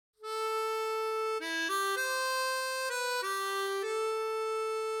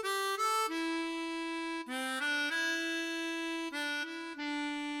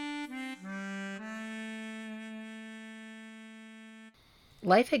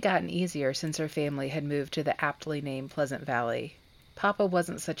Life had gotten easier since her family had moved to the aptly named Pleasant Valley. Papa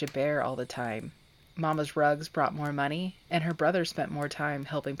wasn't such a bear all the time. Mama's rugs brought more money, and her brother spent more time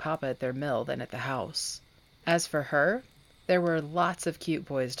helping Papa at their mill than at the house. As for her, there were lots of cute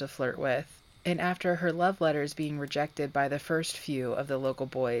boys to flirt with, and after her love letters being rejected by the first few of the local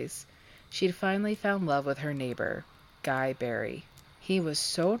boys, she'd finally found love with her neighbor, Guy Barry. He was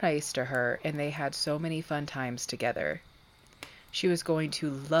so nice to her, and they had so many fun times together. She was going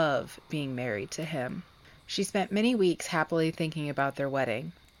to love being married to him. She spent many weeks happily thinking about their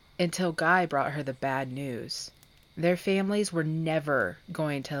wedding, until Guy brought her the bad news. Their families were never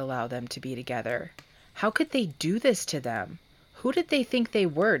going to allow them to be together. How could they do this to them? Who did they think they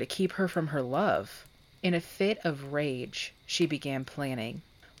were to keep her from her love? In a fit of rage, she began planning.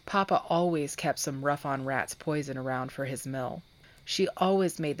 Papa always kept some rough-on-rats poison around for his mill. She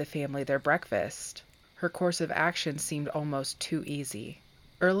always made the family their breakfast. Her course of action seemed almost too easy.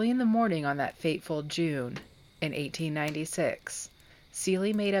 Early in the morning on that fateful June in 1896,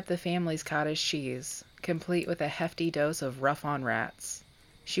 Ceely made up the family's cottage cheese, complete with a hefty dose of rough-on-rats.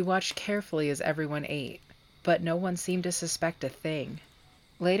 She watched carefully as everyone ate, but no one seemed to suspect a thing.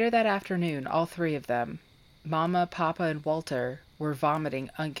 Later that afternoon, all three of them, Mama, Papa, and Walter, were vomiting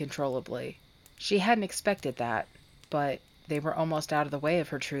uncontrollably. She hadn't expected that, but they were almost out of the way of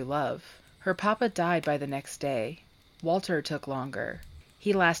her true love. Her papa died by the next day. Walter took longer.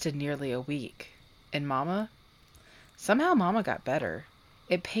 He lasted nearly a week. And Mama? Somehow Mama got better.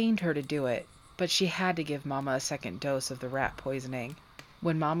 It pained her to do it, but she had to give Mama a second dose of the rat poisoning.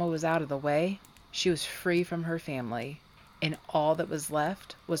 When Mama was out of the way, she was free from her family, and all that was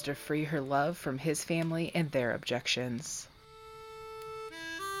left was to free her love from his family and their objections.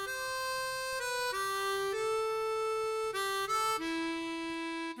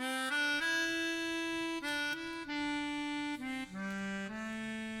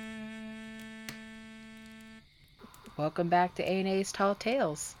 Welcome back to A&A's Tall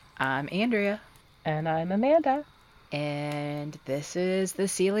Tales. I'm Andrea. And I'm Amanda. And this is the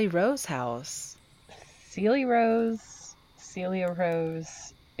Ceely Rose house. Celia Rose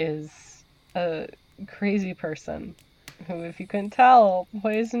is a crazy person who, if you can tell,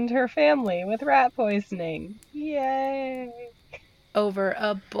 poisoned her family with rat poisoning. Yay! Over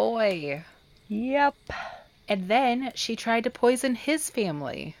a boy. Yep. And then she tried to poison his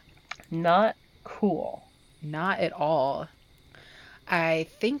family. Not cool. Not at all. I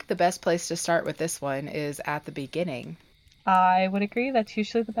think the best place to start with this one is at the beginning. I would agree that's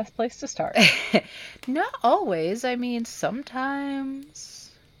usually the best place to start. Not always. I mean, sometimes.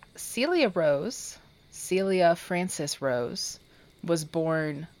 Celia Frances Rose, was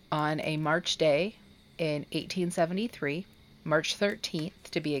born on a March day in 1873, March 13th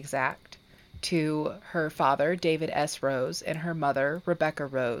to be exact, to her father, David S. Rose, and her mother, Rebecca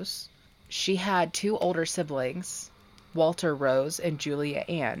Rose. She had two older siblings, Walter Rose and Julia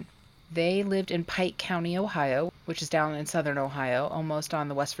Ann. They lived in Pike County, Ohio, which is down in southern Ohio, almost on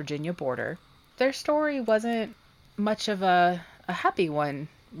the West Virginia border. Their story wasn't much of a happy one,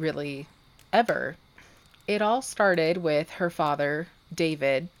 really, ever. It all started with her father,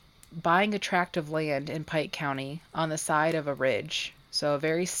 David, buying a tract of land in Pike County on the side of a ridge, so a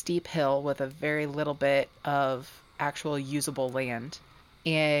very steep hill with a very little bit of actual usable land,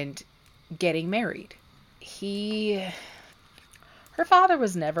 and getting married. Her father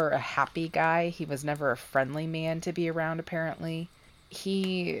was never a happy guy. He was never a friendly man to be around, apparently.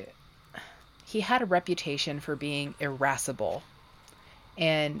 He had a reputation for being irascible.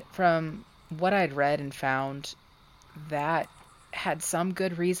 And from what I'd read and found, that had some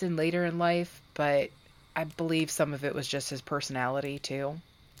good reason later in life, but I believe some of it was just his personality too.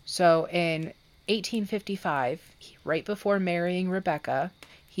 So in 1855, right before marrying Rebecca,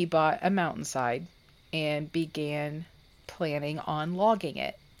 he bought a mountainside and began planning on logging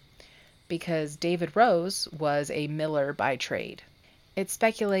it, because David Rose was a miller by trade. It's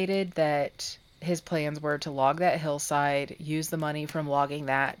speculated that his plans were to log that hillside, use the money from logging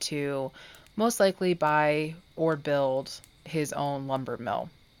that to most likely buy or build his own lumber mill.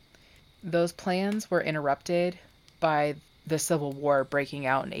 Those plans were interrupted by the Civil War breaking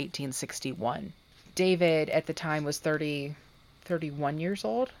out in 1861. David at the time was 31 years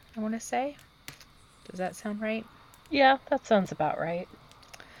old, I want to say. Does that sound right? Yeah, that sounds about right.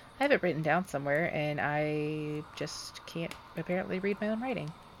 I have it written down somewhere, and I just can't apparently read my own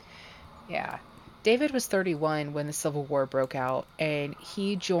writing. Yeah. David was 31 when the Civil War broke out, and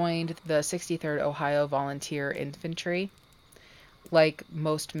he joined the 63rd Ohio Volunteer Infantry. Like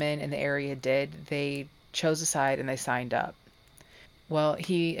most men in the area did, they chose a side and they signed up. Well,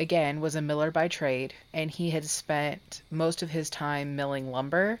 he again was a miller by trade, and he had spent most of his time milling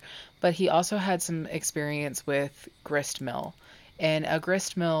lumber, but he also had some experience with grist mill. And a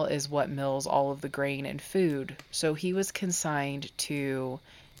grist mill is what mills all of the grain and food. So he was consigned to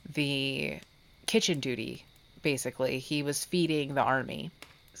the kitchen duty, basically. He was feeding the army.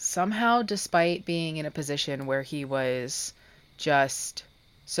 Somehow, despite being in a position where he was just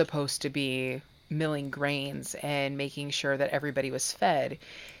supposed to be milling grains and making sure that everybody was fed,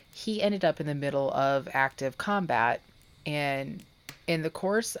 he ended up in the middle of active combat. And in the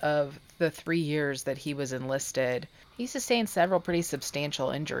course of the 3 years that he was enlisted, he sustained several pretty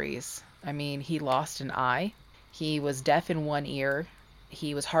substantial injuries. I mean, he lost an eye, he was deaf in one ear,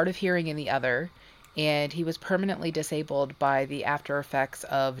 he was hard of hearing in the other, and he was permanently disabled by the after effects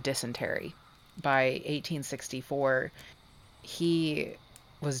of dysentery. By 1864, he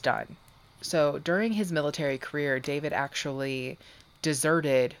was done. So during his military career, David actually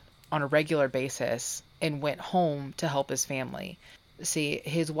deserted on a regular basis and went home to help his family. See,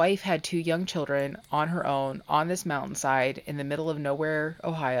 his wife had two young children on her own on this mountainside in the middle of nowhere,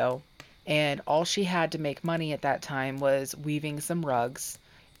 Ohio, and all she had to make money at that time was weaving some rugs.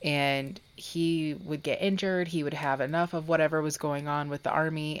 And he would get injured, he would have enough of whatever was going on with the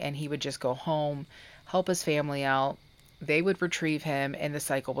army, and he would just go home, help his family out. They would retrieve him, and the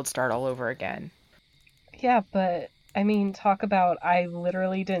cycle would start all over again. Yeah, but I mean, talk about I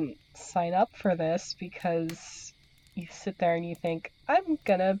literally didn't sign up for this because you sit there and you think, I'm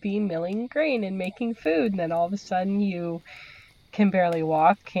gonna be milling grain and making food, and then all of a sudden you can barely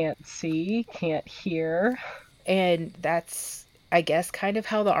walk, can't see, can't hear. And that's, I guess, kind of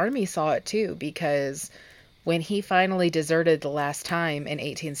how the army saw it too, because when he finally deserted the last time in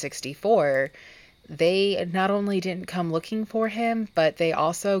 1864, they not only didn't come looking for him, but they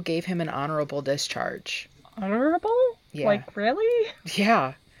also gave him an honorable discharge. Honorable? Yeah. Like, really?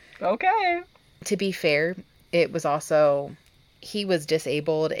 Yeah. Okay. To be fair, it was also, he was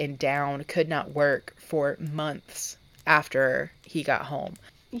disabled and down, could not work for months after he got home.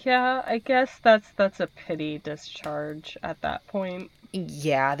 Yeah, I guess that's a pity discharge at that point.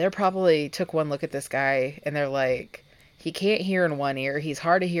 Yeah, they probably took one look at this guy and they're like, he can't hear in one ear, he's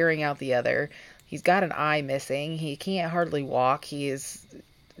hard of hearing out the other, he's got an eye missing, he can't hardly walk, he is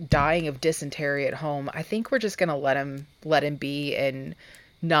dying of dysentery at home. I think we're just gonna let him be and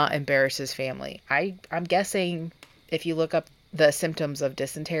not embarrass his family. I'm guessing if you look up the symptoms of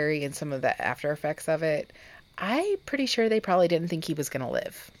dysentery and some of the after effects of it, I'm pretty sure they probably didn't think he was gonna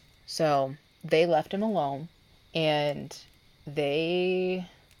live. So they left him alone, and they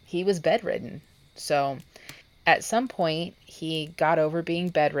he was bedridden. So at some point he got over being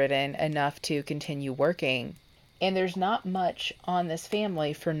bedridden enough to continue working. And there's not much on this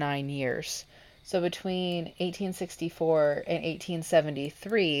family for 9 years. So between 1864 and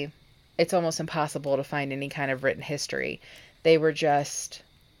 1873, it's almost impossible to find any kind of written history. They were just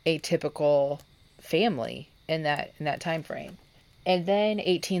a typical family in that time frame. And then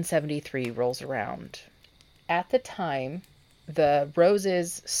 1873 rolls around. At the time, the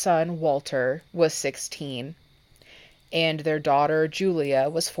Rose's son Walter was 16 and their daughter Julia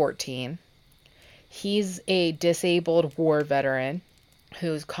was 14. He's a disabled war veteran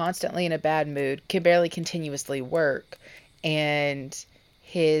who's constantly in a bad mood, can barely continuously work, and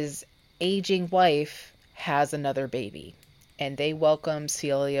his aging wife has another baby, and they welcome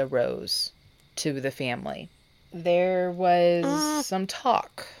Celia Rose to the family. There was some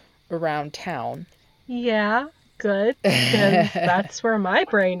talk around town. Yeah, good, because that's where my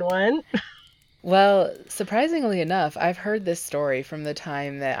brain went. Well, surprisingly enough, I've heard this story from the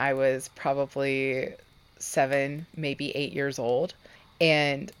time that I was probably 7, maybe 8 years old.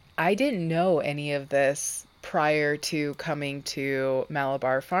 And I didn't know any of this prior to coming to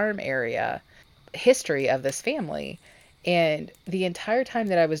Malabar Farm area history of this family. And the entire time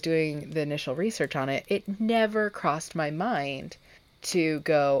that I was doing the initial research on it, it never crossed my mind to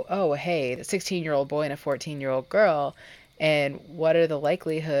go, oh, hey, the 16-year-old boy and a 14-year-old girl, and what are the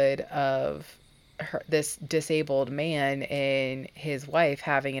likelihood of this disabled man and his wife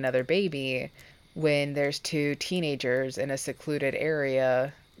having another baby when there's two teenagers in a secluded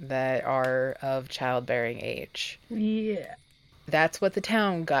area that are of childbearing age. Yeah. That's what the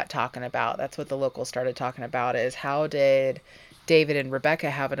town got talking about. That's what the locals started talking about, is how did David and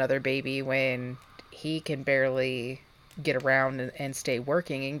Rebecca have another baby when he can barely get around and stay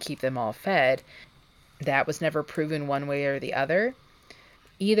working and keep them all fed. That was never proven one way or the other.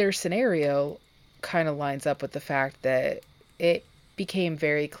 Either scenario kind of lines up with the fact that it became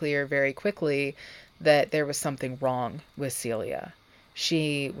very clear very quickly that there was something wrong with Celia.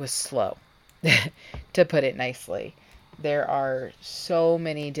 She was slow, to put it nicely. There are so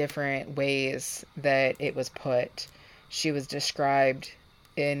many different ways that it was put. She was described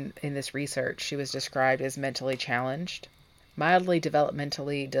in this research, she was described as mentally challenged, mildly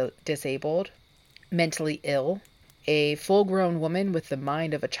developmentally disabled, mentally ill, a full-grown woman with the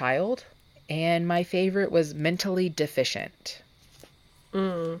mind of a child, and my favorite was mentally deficient.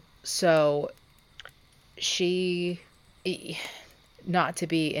 Mm. So she, not to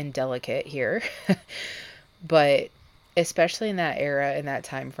be indelicate here, but especially in that era, in that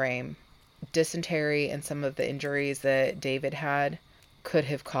time frame, dysentery and some of the injuries that David had could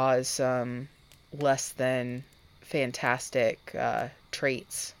have caused some less than fantastic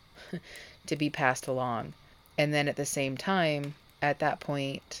traits to be passed along. And then at the same time, at that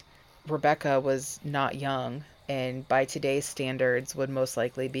point, Rebecca was not young, and by today's standards, would most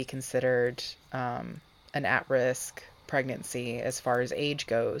likely be considered an at risk pregnancy as far as age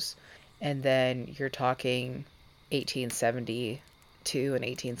goes. And then you're talking 1872 and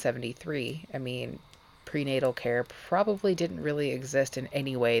 1873. I mean, prenatal care probably didn't really exist in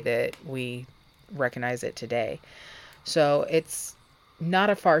any way that we recognize it today. So it's not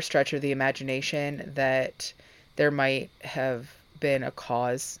a far stretch of the imagination that there might have been a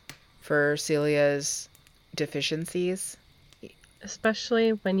cause for Celia's deficiencies.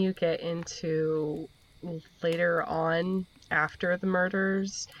 Especially when you get into later on after the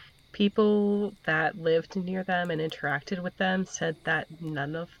murders, people that lived near them and interacted with them said that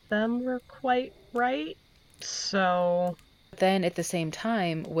none of them were quite right. So, Then at the same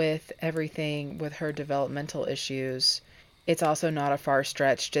time, with everything with her developmental issues, it's also not a far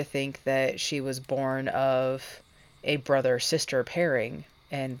stretch to think that she was born of a brother-sister pairing,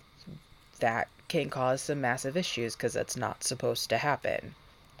 and that can cause some massive issues because that's not supposed to happen.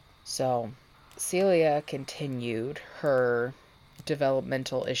 So, Celia continued her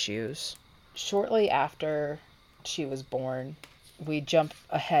developmental issues. Shortly after she was born, we jump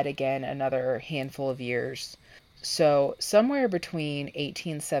ahead again another handful of years. So, somewhere between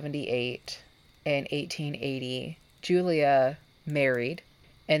 1878 and 1880, Julia married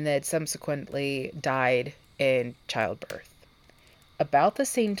and then subsequently died in childbirth. About the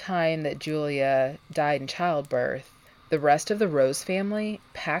same time that Julia died in childbirth, the rest of the Rose family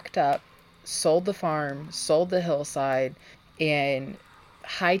packed up, sold the farm, sold the hillside, and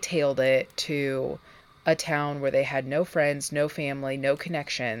hightailed it to a town where they had no friends, no family, no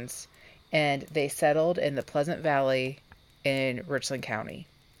connections, and they settled in the Pleasant Valley in Richland County,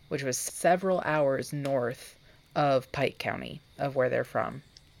 which was several hours north of Pike County, of where they're from.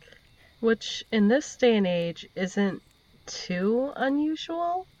 which in this day and age isn't too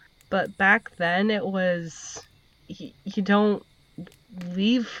unusual, but back then it was, you don't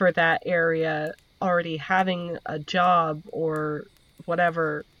leave for that area already having a job or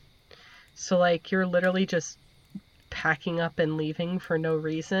whatever. So, like, you're literally just packing up and leaving for no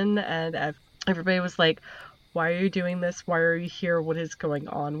reason. And everybody was like, why are you doing this? Why are you here? What is going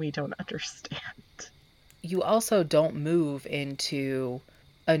on? We don't understand. You also don't move into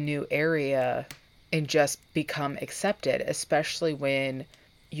a new area and just become accepted, especially when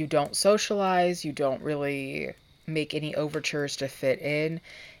you don't socialize, you don't really make any overtures to fit in.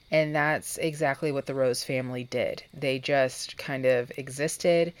 And that's exactly what the Rose family did. They just kind of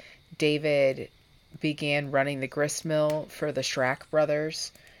existed. David began running the grist mill for the Schrack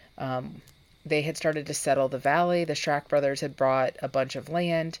brothers. Um, they had started to settle the valley. The Schrack brothers had brought a bunch of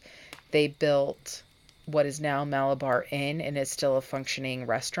land. They built what is now Malabar Inn and is still a functioning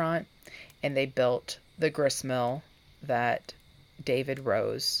restaurant. And they built the grist mill that David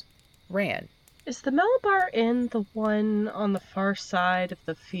Rose ran. Is the Malabar Inn the one on the far side of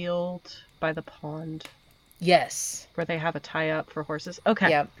the field by the pond Yes. where they have a tie up for horses? Okay.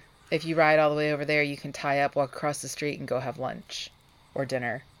 Yep. If you ride all the way over there, you can tie up, walk across the street, and go have lunch or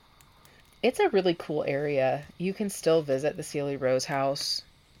dinner. It's a really cool area. You can still visit the Ceely Rose house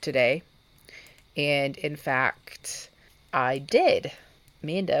today. And in fact, I did.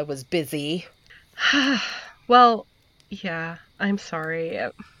 Amanda was busy. Well, yeah, I'm sorry.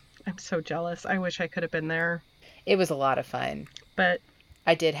 I'm so jealous. I wish I could have been there. It was a lot of fun. But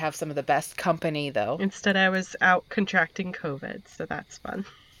I did have some of the best company, though. instead, I was out contracting COVID, so that's fun.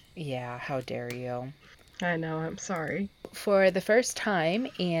 Yeah, how dare you. I know, I'm sorry. For the first time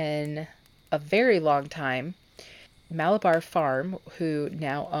in a very long time, Malabar Farm, who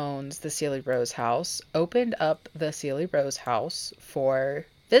now owns the Ceely Rose House, opened up the Ceely Rose House for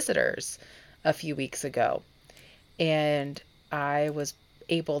visitors a few weeks ago. And I was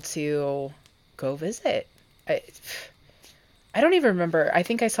able to go visit. I don't even remember. I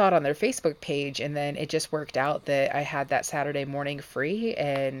think I saw it on their Facebook page, and then it just worked out that I had that Saturday morning free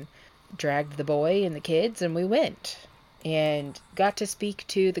and dragged the boy and the kids, and we went. and got to speak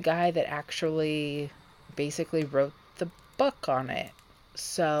to the guy that actually basically wrote the book on it.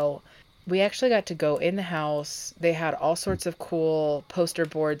 So we actually got to go in the house. They had all sorts of cool poster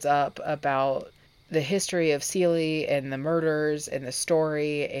boards up about the history of Ceely and the murders and the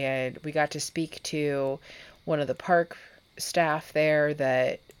story. And we got to speak to one of the park staff there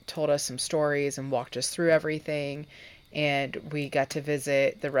that told us some stories and walked us through everything. And we got to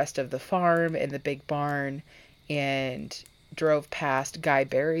visit the rest of the farm and the big barn and drove past Guy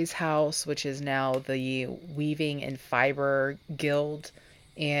Berry's house, which is now the Weaving and Fiber Guild.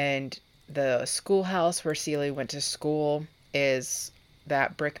 And the schoolhouse where Ceely went to school is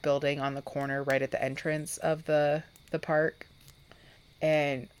that brick building on the corner right at the entrance of the park.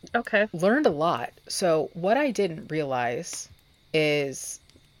 And Okay. learned a lot. So, what I didn't realize is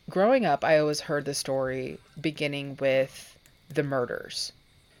growing up, I always heard the story beginning with the murders.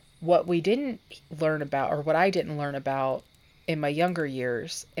 What we didn't learn about, or what I didn't learn about in my younger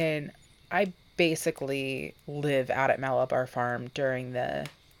years, and I basically live out at Malabar Farm during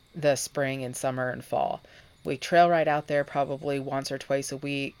the spring and summer and fall. We trail ride out there probably once or twice a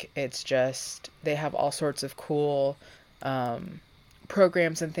week. It's just they have all sorts of cool um,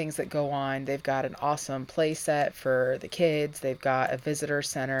 programs and things that go on. They've got an awesome play set for the kids. They've got a visitor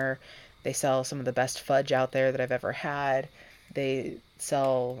center. They sell some of the best fudge out there that I've ever had. They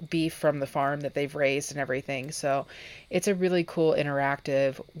sell beef from the farm that they've raised and everything. So it's a really cool,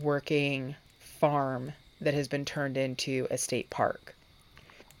 interactive, working farm that has been turned into a state park.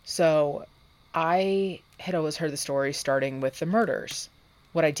 So I had always heard the story starting with the murders.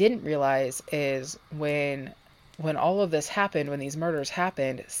 What I didn't realize is when all of this happened, when these murders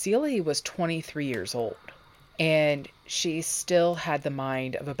happened, Celie was 23 years old and she still had the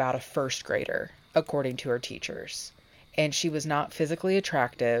mind of about a first grader, according to her teachers. And she was not physically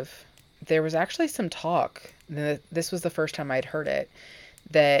attractive. There was actually some talk, this was the first time I'd heard it,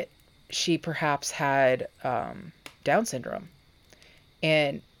 that she perhaps had Down syndrome.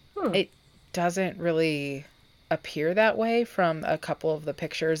 And Hmm. it doesn't really appear that way from a couple of the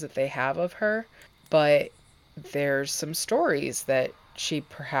pictures that they have of her, but there's some stories that she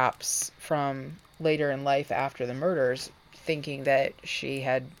perhaps from later in life after the murders thinking that she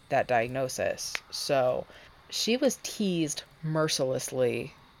had that diagnosis. So she was teased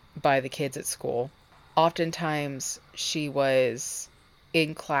mercilessly by the kids at school. Oftentimes she was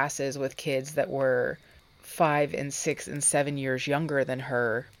in classes with kids that were 5 and 6 and 7 years younger than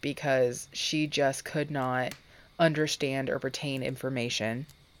her because she just could not understand or retain information.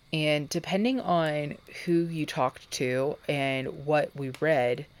 And depending on who you talked to and what we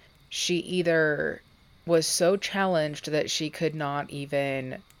read, she either was so challenged that she could not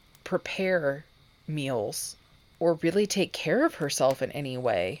even prepare meals or really take care of herself in any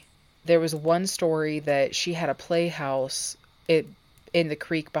way. There was one story that she had a playhouse it, in the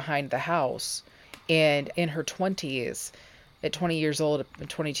creek behind the house, and in her 20s, at 20 years old,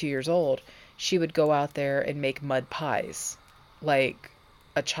 22 years old, she would go out there and make mud pies like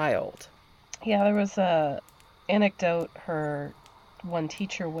a child. Yeah, there was a anecdote her one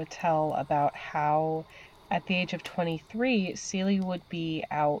teacher would tell about how at the age of 23, Celie would be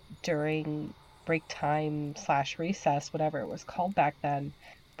out during break time slash recess, whatever it was called back then,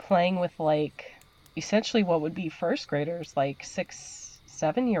 playing with like essentially what would be first graders, like 6,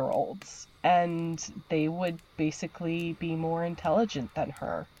 7 year olds. And they would basically be more intelligent than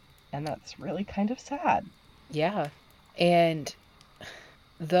her. And that's really kind of sad. Yeah. And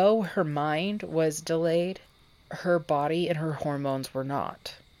though her mind was delayed, her body and her hormones were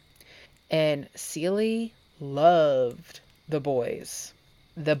not. And Celie loved the boys.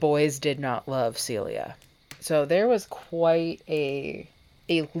 The boys did not love Celia. So there was quite a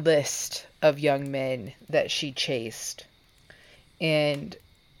list of young men that she chased, and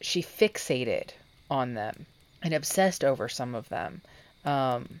she fixated on them and obsessed over some of them.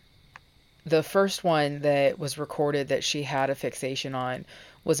 Um, the first one that was recorded that she had a fixation on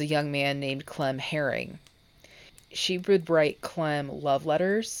was a young man named Clem Herring. She would write Clem love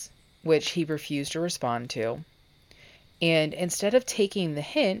letters, which he refused to respond to. And instead of taking the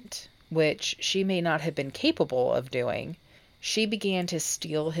hint, which she may not have been capable of doing, she began to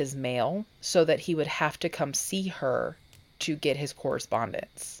steal his mail so that he would have to come see her to get his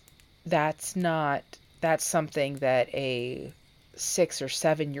correspondence. That's not, that's something that a 6 or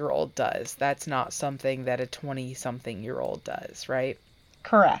 7 year old does. That's not something that a 20 something year old does, right?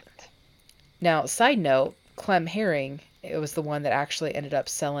 Correct. Now, side note, Clem Herring, it was the one that actually ended up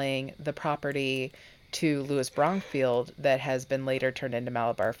selling the property to Louis Bromfield that has been later turned into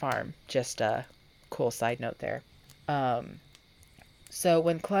Malabar Farm. Just a cool side note there. Um, so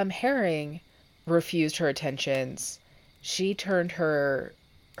when Clem Herring refused her attentions, She turned her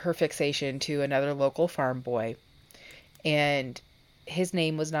fixation to another local farm boy, and his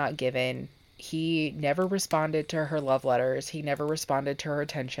name was not given. He never responded to her love letters. He never responded to her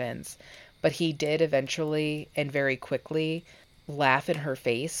attentions, but he did eventually and very quickly laugh in her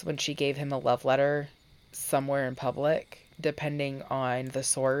face when she gave him a love letter somewhere in public, depending on the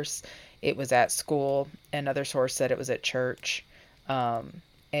source. It was at school, another source said it was at church.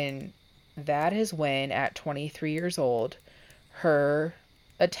 And that is when, at 23 years old, her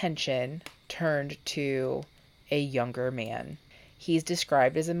attention turned to a younger man. He's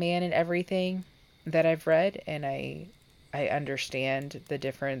described as a man in everything that I've read, and I understand the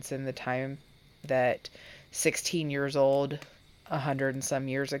difference in the time that 16 years old, 100 and some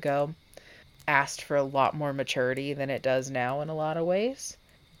years ago, asked for a lot more maturity than it does now in a lot of ways.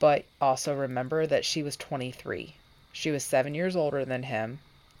 But also remember that she was 23. She was 7 years older than him,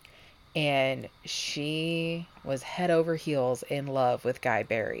 and she was head over heels in love with Guy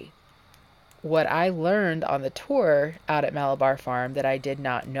Barry. What I learned on the tour out at Malabar Farm that I did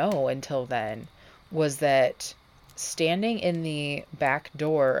not know until then was that standing in the back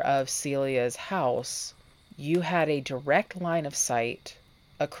door of Celia's house, you had a direct line of sight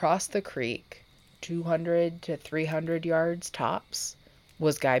across the creek, 200 to 300 yards tops,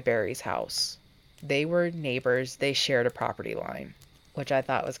 was Guy Barry's house. They were neighbors, they shared a property line, which I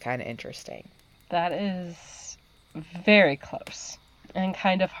thought was kind of interesting. That is very close and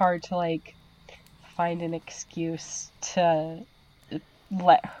kind of hard to like find an excuse to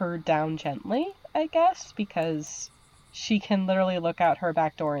let her down gently, I guess, because she can literally look out her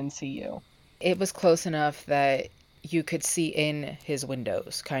back door and see you. It was close enough that you could see in his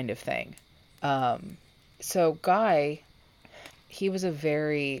windows, kind of thing. Um, so Guy, he was a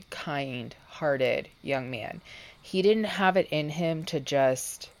very kind-hearted young man. He didn't have it in him to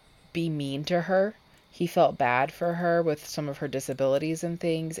just be mean to her. He felt bad for her with some of her disabilities and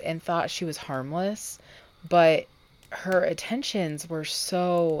things and thought she was harmless, but her attentions were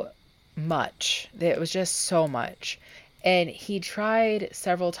so much. It was just so much. And he tried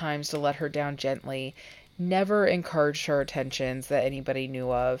several times to let her down gently, never encouraged her attentions that anybody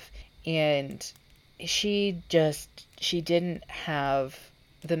knew of. And she didn't have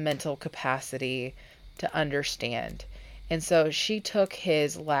the mental capacity to understand. And so she took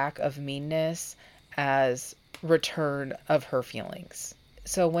his lack of meanness as return of her feelings.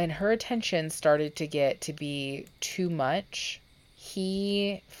 So when her attention started to get to be too much,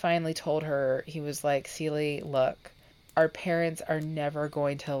 he finally told her, he was like, Ceely, look, our parents are never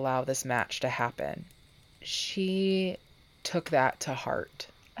going to allow this match to happen. She took that to heart.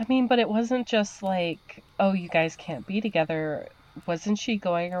 I mean, but it wasn't just like, oh, you guys can't be together. Wasn't she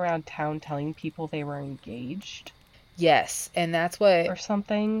going around town telling people they were engaged Yes, and or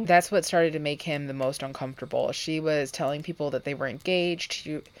something? that's what started to make him the most uncomfortable. She was telling people that they were engaged.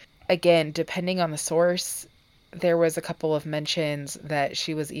 Again, depending on the source, there was a couple of mentions that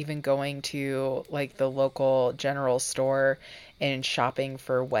she was even going to like the local general store and shopping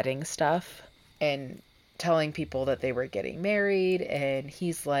for wedding stuff and telling people that they were getting married, and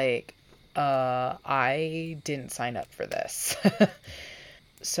he's like, I didn't sign up for this.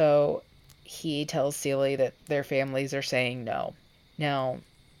 So he tells Ceely that their families are saying no. Now,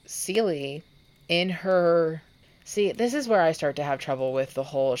 Ceely, in her. See, this is where I start to have trouble with the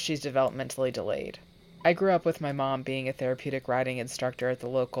whole she's developmentally delayed. I grew up with my mom being a therapeutic riding instructor at the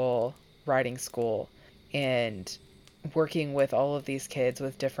local riding school and working with all of these kids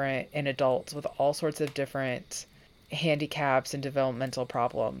with different, and adults with all sorts of different handicaps and developmental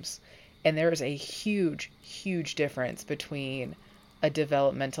problems. And there is a huge, huge difference between a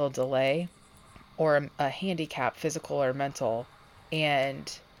developmental delay or a handicap, physical or mental,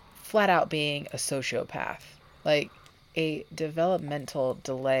 and flat out being a sociopath. Like a developmental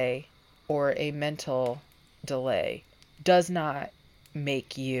delay or a mental delay does not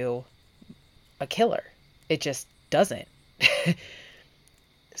make you a killer. It just doesn't.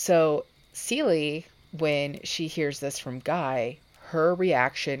 So, Ceely, when she hears this from Guy, her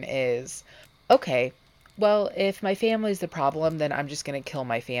reaction is, okay, well, if my family's the problem, then I'm just going to kill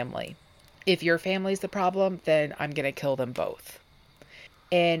my family. If your family's the problem, then I'm going to kill them both.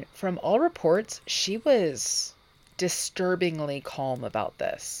 And from all reports, she was disturbingly calm about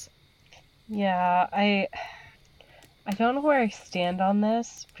this. Yeah, I don't know where I stand on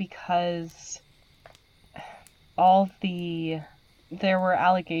this because all there were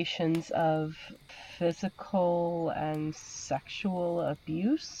allegations of physical and sexual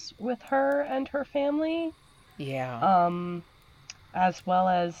abuse with her and her family. Yeah. Um as well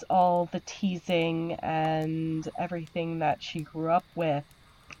as all the teasing and everything that she grew up with.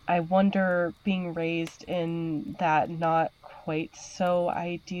 I wonder, being raised in that not quite so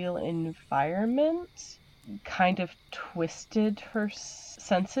ideal environment kind of twisted her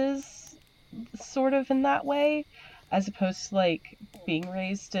senses sort of in that way, as opposed to like being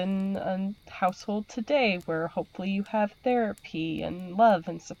raised in a household today where hopefully you have therapy and love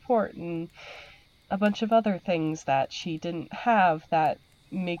and support and a bunch of other things that she didn't have that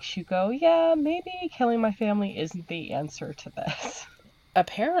makes you go, yeah, maybe killing my family isn't the answer to this.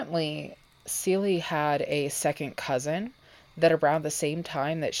 Apparently, Ceely had a second cousin that around the same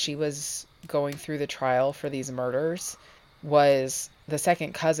time that she was going through the trial for these murders was the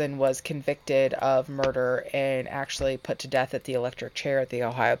second cousin was convicted of murder and actually put to death at the electric chair at the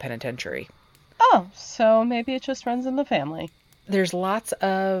Ohio Penitentiary. Oh, so maybe it just runs in the family. There's lots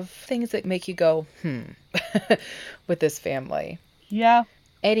of things that make you go, with this family. Yeah.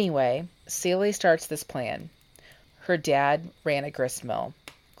 Anyway, Ceely starts this plan. Her dad ran a grist mill.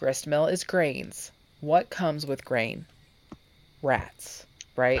 Grist mill is grains. What comes with grain? Rats,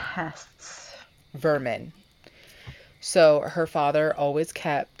 right? Pests. Vermin. So her father always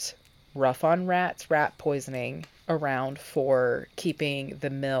kept rough on rats, rat poisoning around for keeping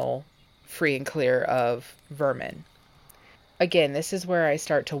the mill free and clear of vermin. Again, this is where I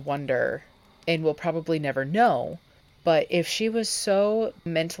start to wonder, and we'll probably never know, but if she was so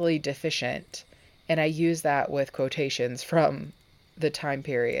mentally deficient, and I use that with quotations from the time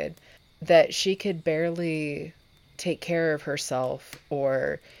period, that she could barely take care of herself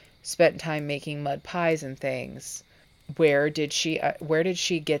or spent time making mud pies and things, where did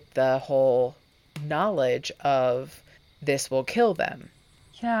she get the whole knowledge of this will kill them?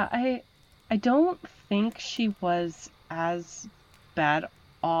 Yeah, I don't think she was as bad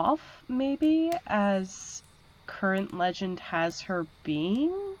off maybe as current legend has her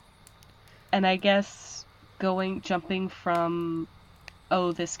being. And I guess jumping from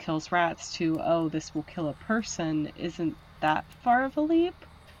oh this kills rats to oh this will kill a person isn't that far of a leap.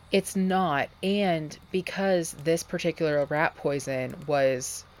 It's not. And because this particular rat poison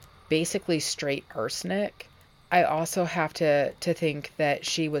was basically straight arsenic, I also have to think that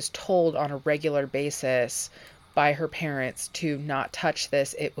she was told on a regular basis by her parents to not touch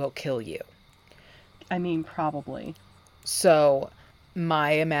this, it will kill you. I mean, probably. So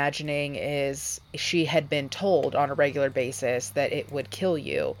my imagining is she had been told on a regular basis that it would kill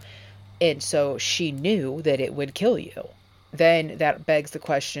you. And so she knew that it would kill you. Then that begs the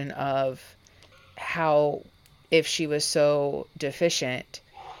question of how, if she was so deficient,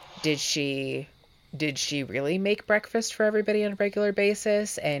 did she did she really make breakfast for everybody on a regular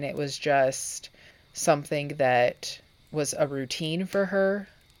basis and it was just something that was a routine for her?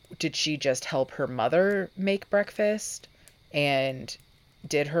 Did she just help her mother make breakfast? And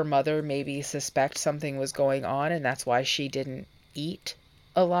did her mother maybe suspect something was going on and that's why she didn't eat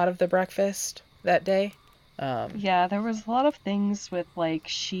a lot of the breakfast that day? Um, Yeah, there was a lot of things with like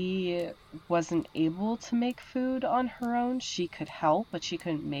she wasn't able to make food on her own. She could help, but she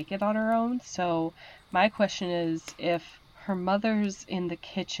couldn't make it on her own. So my question is if her mother's in the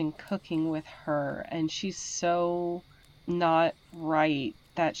kitchen cooking with her and she's so not right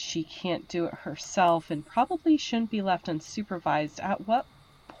that she can't do it herself and probably shouldn't be left unsupervised, at what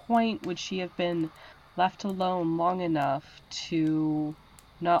point would she have been left alone long enough to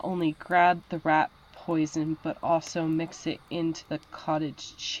not only grab the rat poison, but also mix it into the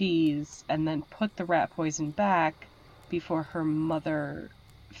cottage cheese and then put the rat poison back before her mother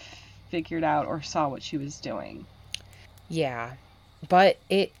figured out or saw what she was doing? yeah, but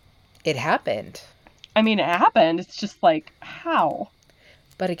it happened. I mean, it happened. It's just like, how?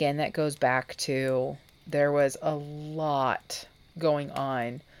 But again, that goes back to there was a lot going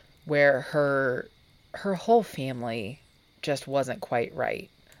on where her whole family just wasn't quite right.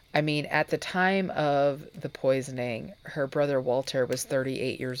 I mean, at the time of the poisoning, her brother Walter was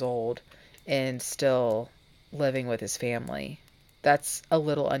 38 years old and still living with his family. That's a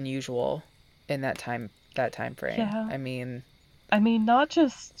little unusual in that time frame. Yeah. I mean, I mean, not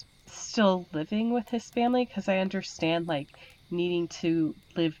just still living with his family, because I understand like needing to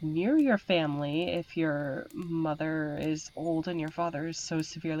live near your family if your mother is old and your father is so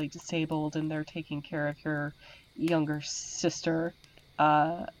severely disabled and they're taking care of your younger sister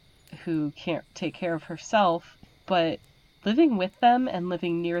uh, who can't take care of herself. But living with them and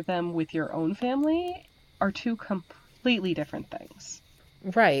living near them with your own family are two completely different things.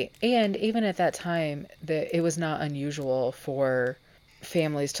 right. And even at that time, it was not unusual for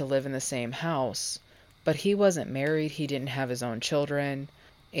families to live in the same house. But he wasn't married, he didn't have his own children,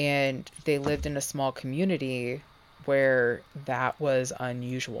 and they lived in a small community where that was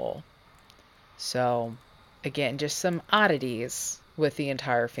unusual. So, Again, just some oddities with the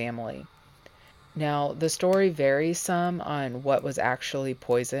entire family. Now, the story varies some on what was actually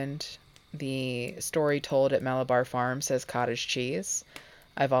poisoned. The story told at Malabar Farm says cottage cheese.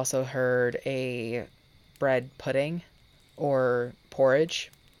 I've also heard a bread pudding or porridge.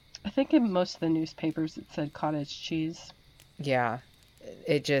 I think in most of the newspapers it said cottage cheese. Yeah,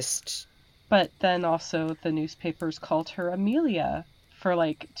 it just. But then also the newspapers called her Amelia for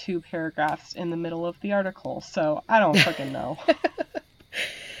like 2 paragraphs in the middle of the article. So I don't fucking know.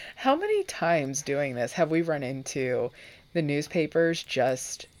 How many times doing this have we run into the newspapers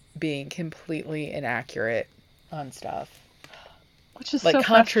just being completely inaccurate on stuff? Which is Like so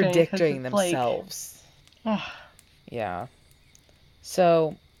frustrating because contradicting it's like, themselves. ugh. Yeah.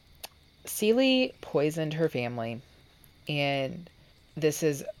 So, Ceely poisoned her family, and this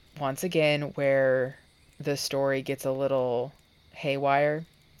is once again where the story gets a little haywire,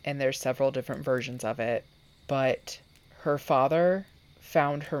 and there's several different versions of it. But her father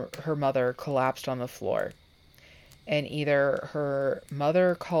found her mother collapsed on the floor, and either her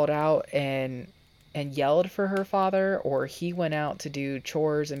mother called out and yelled for her father, or he went out to do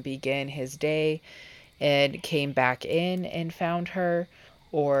chores and begin his day and came back in and found her,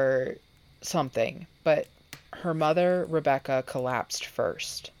 or something. But her mother, Rebecca, collapsed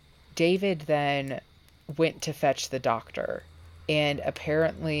first. David then went to fetch the doctor, and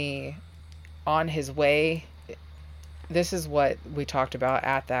apparently on his way, this is what we talked about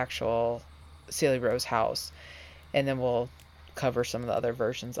at the actual Celia Rose house, and then we'll cover some of the other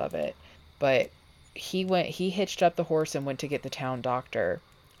versions of it. But he hitched up the horse and went to get the town doctor.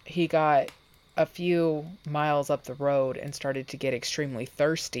 He got a few miles up the road and started to get extremely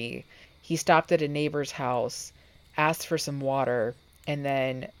thirsty. He stopped at a neighbor's house, asked for some water, and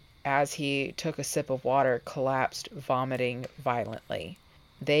then as he took a sip of water, collapsed, vomiting violently.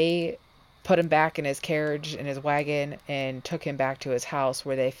 They put him back in his carriage, in his wagon, and took him back to his house,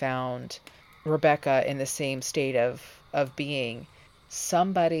 where they found Rebecca in the same state of being.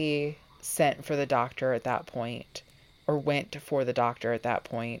 Somebody sent for the doctor at that point, or went for the doctor at that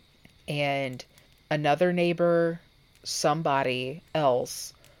point, and another neighbor, somebody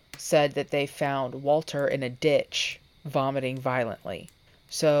else, said that they found Walter in a ditch vomiting violently.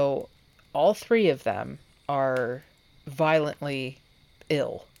 So all three of them are violently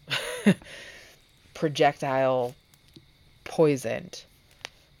ill, projectile poisoned.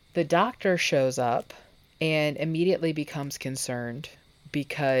 The doctor shows up and immediately becomes concerned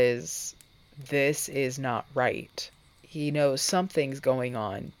because this is not right. He knows something's going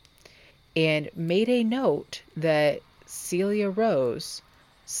on, and made a note that Celia Rose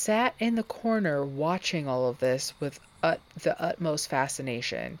sat in the corner watching all of this with the utmost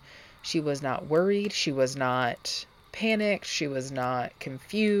fascination. She was not worried, she was not panicked, she was not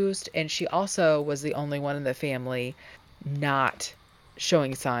confused, and she also was the only one in the family not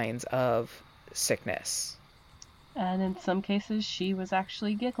showing signs of sickness. And in some cases, she was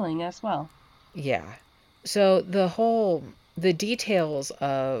actually giggling as well. Yeah. So the details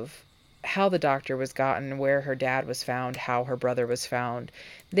of how the doctor was gotten, where her dad was found, how her brother was found,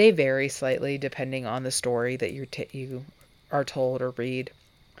 they vary slightly depending on the story that you are told or read.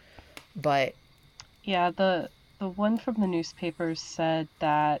 But Yeah, the one from the newspapers said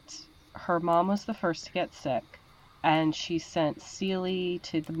that her mom was the first to get sick, and she sent Ceely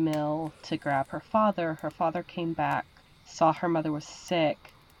to the mill to grab her father. Her father came back, saw her mother was sick,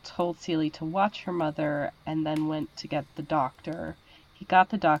 told Ceely to watch her mother, and then went to get the doctor. He got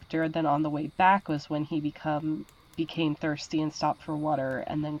the doctor, and then on the way back was when he became thirsty and stopped for water,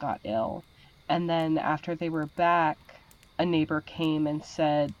 and then got ill. And then after they were back, a neighbor came and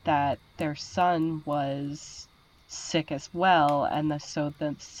said that their son was sick as well, and so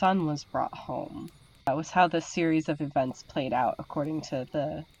the son was brought home. That was how the series of events played out, according to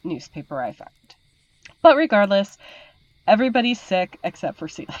the newspaper I found. But regardless, everybody's sick except for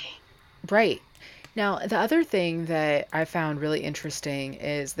Ceely. right. Now, the other thing that I found really interesting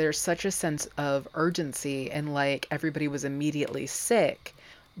is there's such a sense of urgency, and like everybody was immediately sick,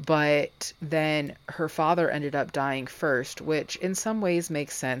 but then her father ended up dying first, which in some ways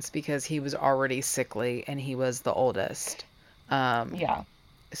makes sense because he was already sickly and he was the oldest. Um, Yeah.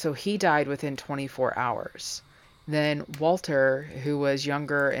 so he died within 24 hours. Then Walter, who was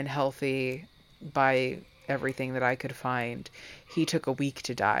younger and healthy by everything that I could find, he took a week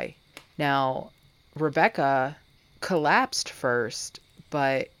to die. Now, Rebecca collapsed first,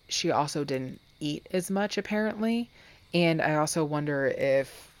 but she also didn't eat as much apparently. And I also wonder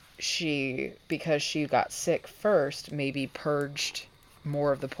if she, because she got sick first, maybe purged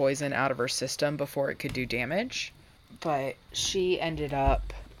more of the poison out of her system before it could do damage. But she ended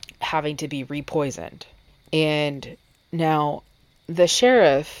up having to be repoisoned. And now the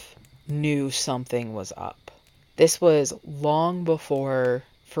sheriff knew something was up. This was long before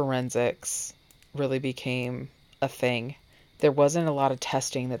forensics really became a thing. There wasn't a lot of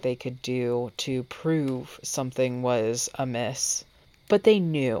testing that they could do to prove something was amiss, but they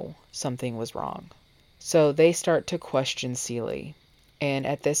knew something was wrong. So they start to question Ceely. And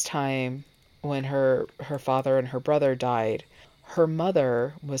at this time, when her father and her brother died, her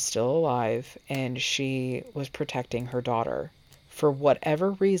mother was still alive and she was protecting her daughter. For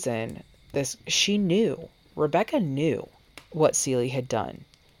whatever reason, this she knew. Rebecca knew what Ceely had done.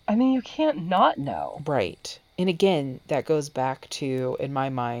 I mean, you can't not know. Right. And again, that goes back to, in my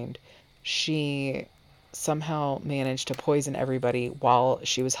mind, she somehow managed to poison everybody while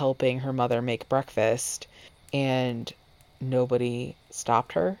she was helping her mother make breakfast, and nobody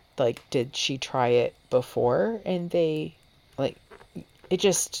stopped her. Like, did she try it before? And they, like, it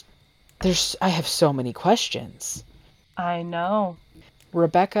just, I have so many questions. I know.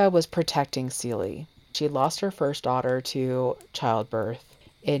 Rebecca was protecting Ceely. She lost her first daughter to childbirth,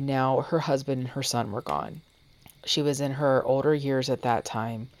 and now her husband and her son were gone. She was in her older years at that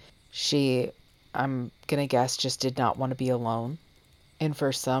time. She, I'm gonna guess, just did not want to be alone, and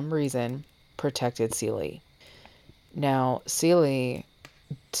for some reason protected Ceely. Now, Ceely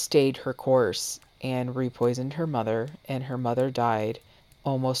stayed her course and repoisoned her mother, and her mother died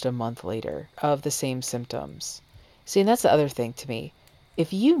almost a month later of the same symptoms. See, and that's the other thing to me.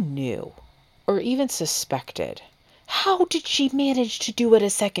 If you knew or even suspected, how did she manage to do it a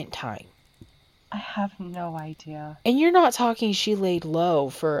second time? I have no idea. And you're not talking she laid low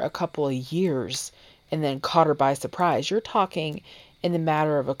for a couple of years and then caught her by surprise. You're talking in the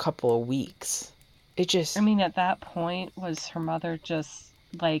matter of a couple of weeks. It I just, mean, at that point, was her mother just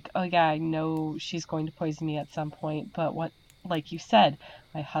like, oh yeah, I know she's going to poison me at some point, but what, like you said,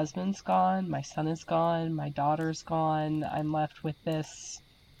 my husband's gone, my son is gone, my daughter's gone, I'm left with this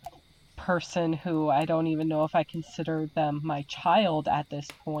person who I don't even know if I consider them my child at this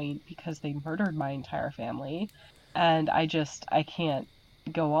point because they murdered my entire family. And I can't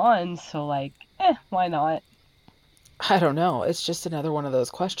go on. So, like, why not? I don't know. It's just another one of those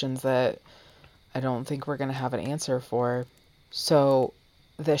questions that I don't think we're going to have an answer for. So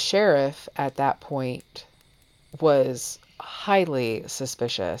the sheriff at that point was highly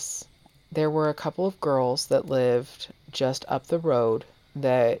suspicious. There were a couple of girls that lived just up the road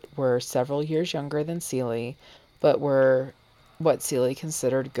that were several years younger than Ceely, but were what Ceely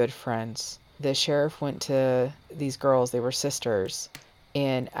considered good friends. The sheriff went to these girls, they were sisters,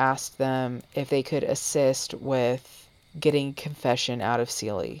 and asked them if they could assist with getting confession out of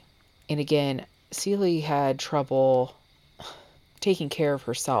Ceely. And again, Ceely had trouble taking care of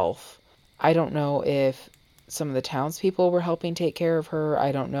herself. I don't know if some of the townspeople were helping take care of her.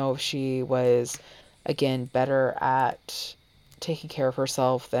 I don't know if she was, again, better at taking care of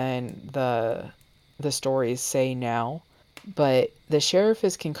herself than the stories say now. But the sheriff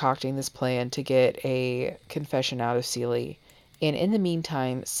is concocting this plan to get a confession out of Ceely. And in the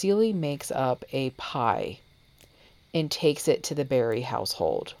meantime, Ceely makes up a pie and takes it to the Barry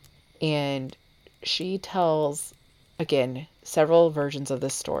household. And she tells, again, several versions of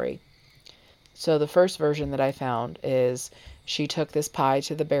this story. So the first version that I found is she took this pie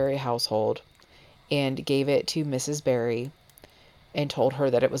to the Barry household and gave it to Mrs. Barry and told her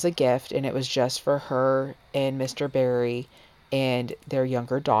that it was a gift and it was just for her and Mr. Barry and their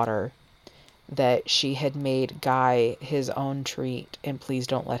younger daughter, that she had made Guy his own treat and please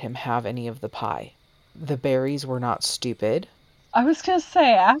don't let him have any of the pie. The Barrys were not stupid. I was gonna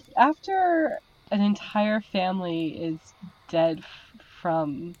say, after an entire family is dead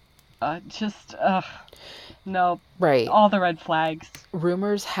from no, Right. all the red flags.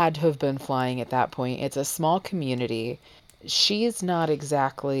 Rumors had to have been flying at that point. It's a small community. She's not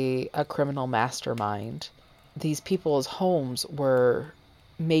exactly a criminal mastermind. These people's homes were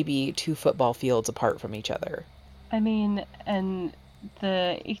maybe 2 football fields apart from each other. I mean, and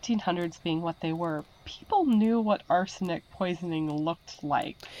the 1800s being what they were, people knew what arsenic poisoning looked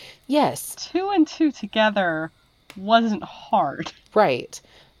like. Yes, Two and two together wasn't hard. right.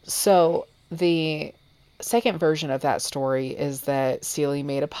 So the second version of that story is that Celie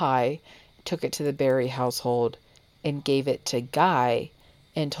made a pie, took it to the Barry household, and gave it to Guy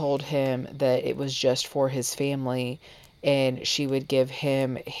and told him that it was just for his family and she would give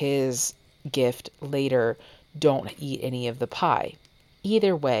him his gift later. Don't eat any of the pie.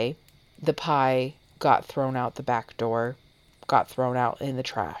 Either way, the pie got thrown out the back door, got thrown out in the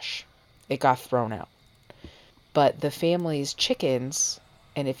trash. It got thrown out. But the family's chickens,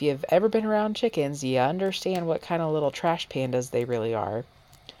 and if you've ever been around chickens, you understand what kind of little trash pandas they really are,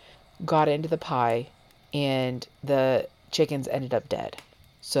 got into the pie and the chickens ended up dead.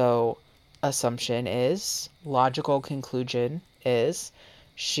 So, assumption is, logical conclusion is,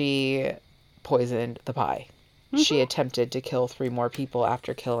 she poisoned the pie. She Hmm. attempted to kill 3 more people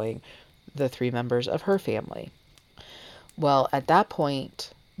after killing the 3 members of her family. Well, at that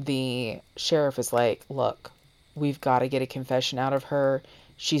point, the sheriff is like, look, we've got to get a confession out of her.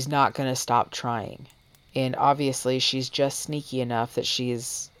 She's not going to stop trying. And obviously, she's just sneaky enough that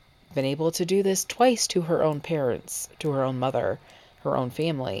she's been able to do this twice to her own parents, to her own mother, her own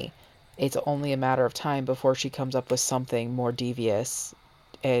family. It's only a matter of time before she comes up with something more devious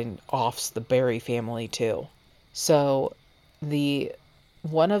and offs the Barry family too. So, the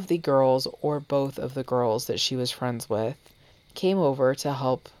one of the girls or both of the girls that she was friends with came over to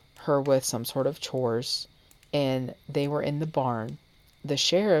help her with some sort of chores, and they were in the barn. The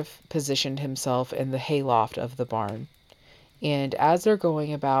sheriff positioned himself in the hayloft of the barn, and as they're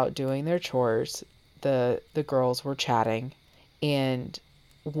going about doing their chores, the girls were chatting, and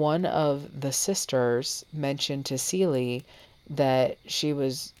one of the sisters mentioned to Ceely that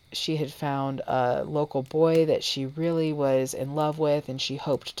she had found a local boy that she really was in love with and she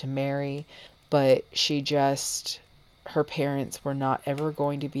hoped to marry, but her parents were not ever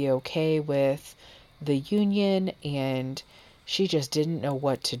going to be okay with the union, and she just didn't know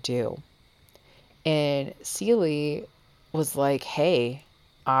what to do. And Ceely was like, hey,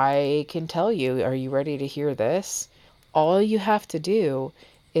 I can tell you, are you ready to hear this? All you have to do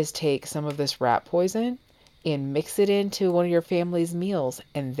is take some of this rat poison and mix it into one of your family's meals,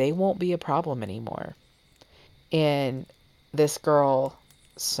 and they won't be a problem anymore. And this girl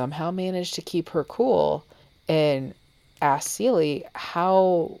somehow managed to keep her cool and asked Ceely,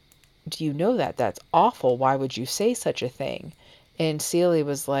 how do you know that? That's awful. Why would you say such a thing? And Ceely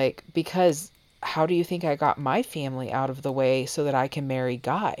was like, because how do you think I got my family out of the way so that I can marry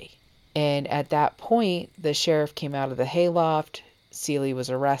Guy? And at that point, the sheriff came out of the hayloft. Ceely was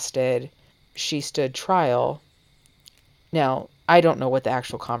arrested. She stood trial. Now, I don't know what the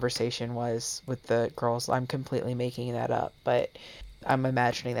actual conversation was with the girls. I'm completely making that up, but I'm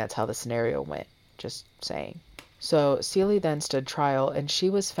imagining that's how the scenario went. Just saying. So Ceely then stood trial and she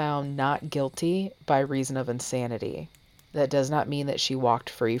was found not guilty by reason of insanity. That does not mean that she walked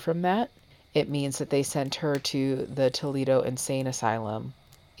free from that. It means that they sent her to the Toledo Insane Asylum,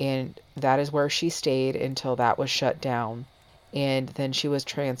 and that is where she stayed until that was shut down. And then she was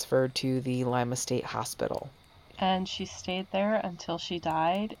transferred to the Lima State Hospital. And she stayed there until she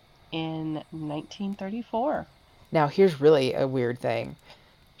died in 1934. Now, here's really a weird thing.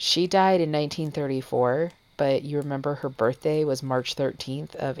 She died in 1934, but you remember her birthday was March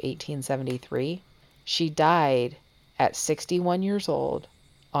 13th of 1873. She died at 61 years old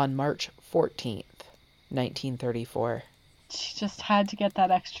on March 14th, 1934. She just had to get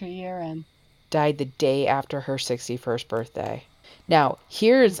that extra year in. Died the day after her 61st birthday. Now,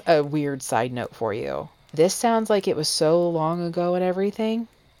 here's a weird side note for you. This sounds like it was so long ago and everything.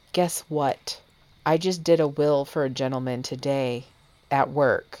 Guess what? I just did a will for a gentleman today at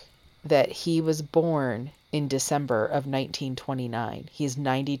work that he was born in December of 1929. He's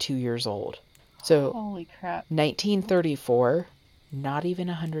 92 years old. So, Holy crap. 1934, not even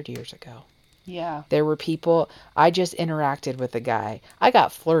 100 years ago. Yeah. There were people, I just interacted with a guy. I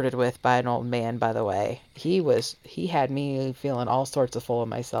got flirted with by an old man, by the way. He had me feeling all sorts of full of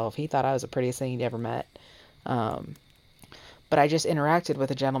myself. He thought I was the prettiest thing he'd ever met. Um, but I just interacted with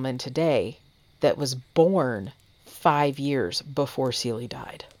a gentleman today that was born 5 years before Ceely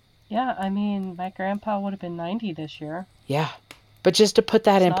died. Yeah, I mean, my grandpa would have been 90 this year. Yeah. But just to put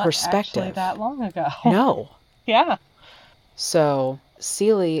that It's in not actually perspective. that long ago. No. Yeah. So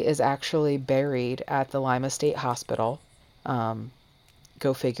Ceely is actually buried at the Lima State Hospital. Um,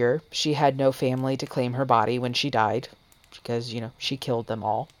 Go figure. She had no family to claim her body when she died because, she killed them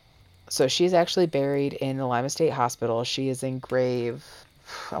all. So she's actually buried in the Lima State Hospital. She is in grave,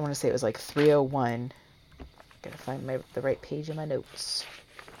 I want to say it was like 301. Gotta find the right page in my notes.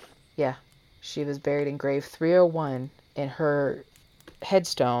 Yeah, she was buried in grave 301, and her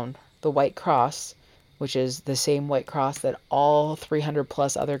headstone, the White Cross, which is the same White Cross that all 300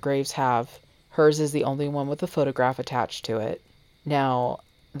 plus other graves have, hers is the only one with a photograph attached to it. Now,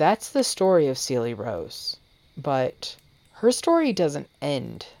 that's the story of Ceely Rose, but her story doesn't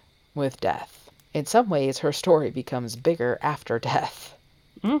end with death. In some ways, her story becomes bigger after death.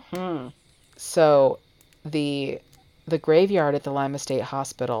 Mm-hmm. So, the graveyard at the Lima State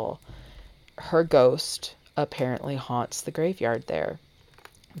Hospital, her ghost apparently haunts the graveyard there.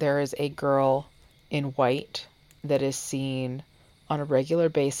 There is a girl in white that is seen on a regular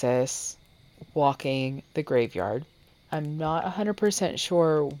basis walking the graveyard. I'm not 100%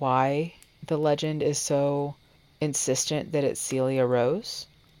 sure why the legend is so insistent that it's Celia Rose,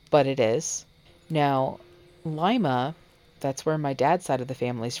 but it is. Now, Lima, that's where my dad's side of the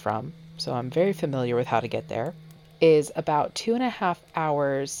family's from, so I'm very familiar with how to get there, is about 2.5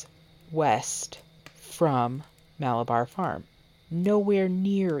 hours west from Malabar Farm. Nowhere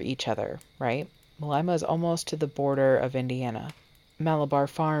near each other, right? Lima is almost to the border of Indiana. Malabar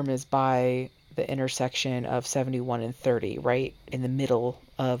Farm is by the intersection of 71 and 30, right in the middle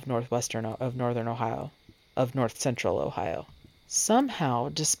of northern Ohio, of north central Ohio. Somehow,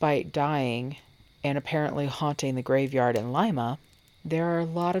 despite dying and apparently haunting the graveyard in Lima, there are a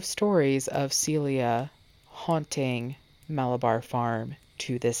lot of stories of Celia haunting Malabar Farm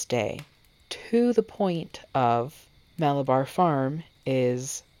to this day. To the point of Malabar Farm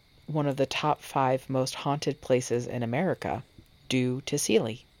is one of the top 5 most haunted places in America due to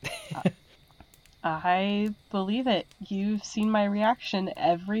Ceely. I believe it. You've seen my reaction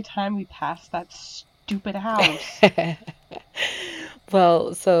every time we pass that stupid house.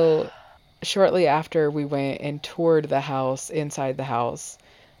 Well, so shortly after we went and toured the house, inside the house,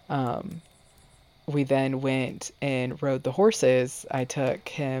 um, we then went and rode the horses. I took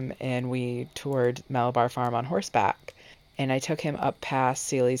him and we toured Malabar Farm on horseback. And I took him up past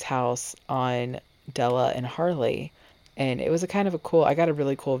Ceely's house on Della and Harley. And it was a kind of a cool, I got a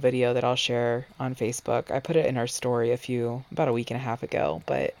really cool video that I'll share on Facebook. I put it in our story about a week and a half ago,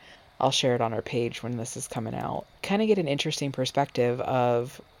 but I'll share it on our page when this is coming out. Kind of get an interesting perspective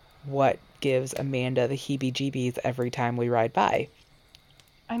of what gives Amanda the heebie-jeebies every time we ride by.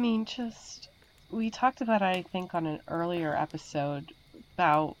 I mean, we talked about, I think, on an earlier episode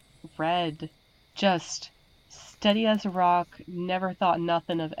about Red, just steady as a rock, never thought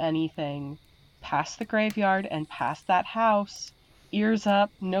nothing of anything. Past the graveyard and past that house, ears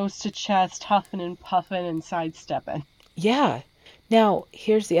up, nose to chest, huffing and puffing and sidestepping. Yeah. Now,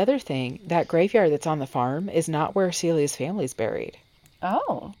 here's the other thing. That graveyard that's on the farm is not where Celia's family's buried.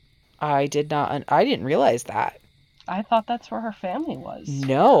 Oh, I didn't realize that. I thought that's where her family was.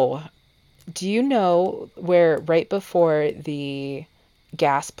 No. Do you know where right before the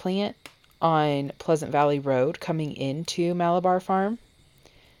gas plant on Pleasant Valley Road coming into Malabar Farm,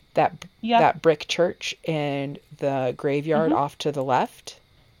 that Yeah. that brick church and the graveyard Mm-hmm. off to the left,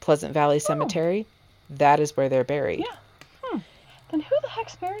 Pleasant Valley Oh, Cemetery, that is where they're buried. yeah. Hmm. Then who the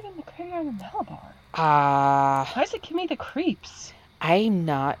heck's buried in the graveyard in Malabar? Ah, Why does it give me the creeps? I'm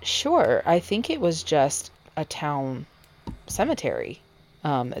not sure. I think it was just a town cemetery.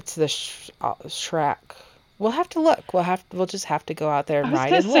 It's the Shrek. We'll have to look. We'll just have to go out there I and was ride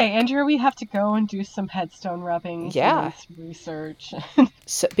gonna and say, look. Andrew, we have to go and do some headstone rubbings and Yeah. then some research.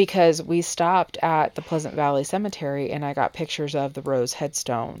 So, because we stopped at the Pleasant Valley Cemetery and I got pictures of the Rose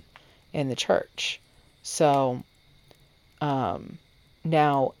headstone in the church. So, um,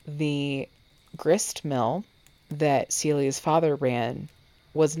 now the grist mill that Celia's father ran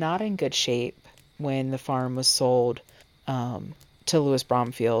was not in good shape when the farm was sold to Louis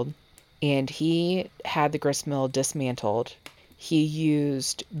Bromfield, and he had the grist mill dismantled. He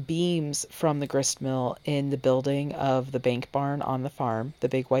used beams from the grist mill in the building of the bank barn on the farm, the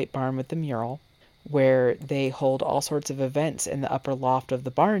big white barn with the mural, where they hold all sorts of events in the upper loft of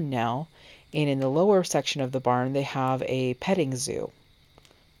the barn now. And in the lower section of the barn, they have a petting zoo.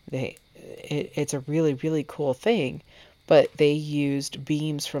 It's a really, really cool thing, but they used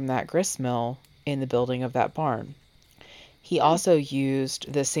beams from that grist mill in the building of that barn. He also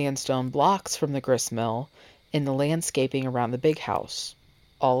used the sandstone blocks from the grist mill in the landscaping around the big house,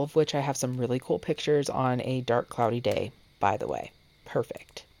 all of which I have some really cool pictures on a dark, cloudy day, by the way.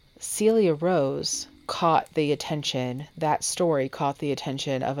 Perfect. Celia Rose that story caught the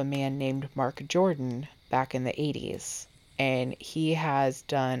attention of a man named Mark Jordan back in the 80s. And he has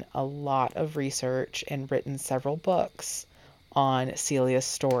done a lot of research and written several books on Celia's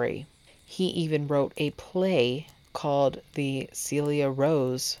story. He even wrote a play called the Celia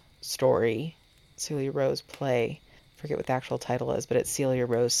Rose story, Celia Rose play. I forget what the actual title is, but it's Celia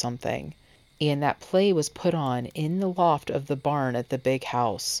Rose something. And that play was put on in the loft of the barn at the big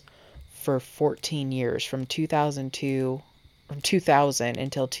house for 14 years, from 2000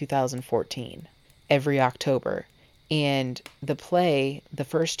 until 2014, every October. And the play, the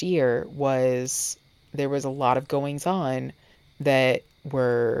first year, there was a lot of goings on that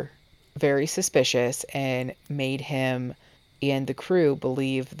were very suspicious and made him and the crew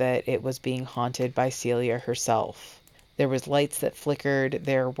believe that it was being haunted by Celia herself. There was lights that flickered,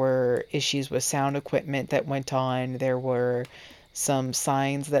 there were issues with sound equipment that went on, there were some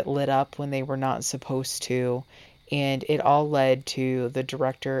signs that lit up when they were not supposed to, and it all led to the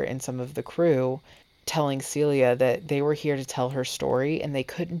director and some of the crew telling Celia that they were here to tell her story and they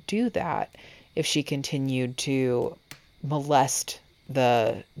couldn't do that if she continued to molest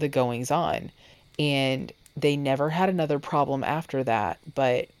the goings on. And they never had another problem after that,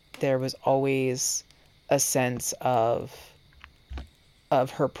 but there was always a sense of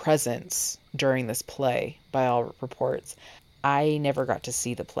her presence during this play by all reports. I never got to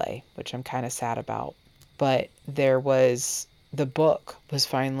see the play, which I'm kind of sad about. But the book was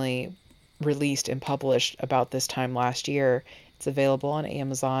finally released and published about this time last year. It's available on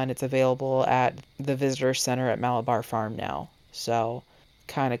Amazon. It's available at the visitor center at Malabar Farm now. So,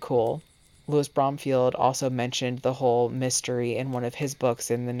 kind of cool. Louis Bromfield also mentioned the whole mystery in one of his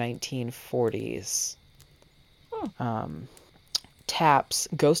books in the 1940s. Hmm. Taps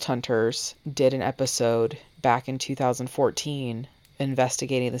Ghost Hunters did an episode back in 2014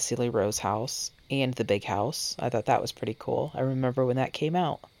 investigating the Ceely Rose house and the big house. I thought that was pretty cool. I remember when that came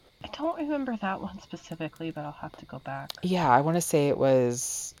out. I don't remember that one specifically, but I'll have to go back. Yeah, I want to say it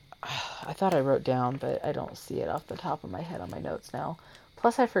was. I thought I wrote down, but I don't see it off the top of my head on my notes now.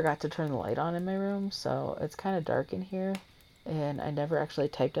 Plus, I forgot to turn the light on in my room, so it's kind of dark in here. And I never actually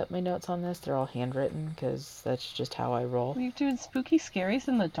typed up my notes on this. They're all handwritten because that's just how I roll. Are you doing spooky scaries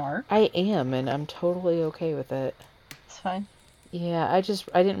in the dark? I am, and I'm totally okay with it. It's fine. Yeah, I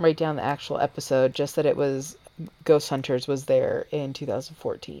didn't write down the actual episode, just that it was Ghost Hunters was there in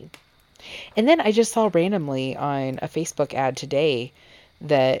 2014. And then I just saw randomly on a Facebook ad today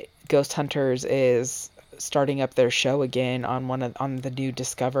that Ghost Hunters is starting up their show again on the new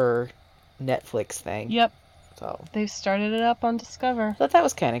Discover Netflix thing. Yep. So They've started it up on Discover. I thought that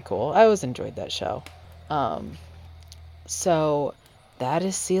was kind of cool. I always enjoyed that show. So that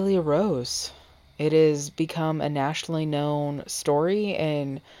is Celia Rose. It has become a nationally known story,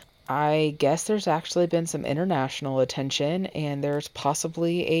 and I guess there's actually been some international attention, and there's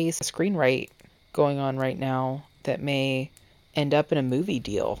possibly a screenwrite going on right now that may end up in a movie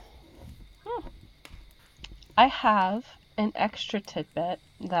deal. I have an extra tidbit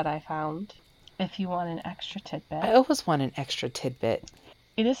that I found, if you want an extra tidbit. I always want an extra tidbit.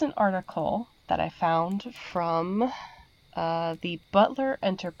 It is an article that I found from the Butler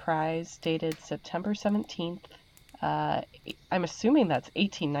Enterprise, dated September 17th. I'm assuming that's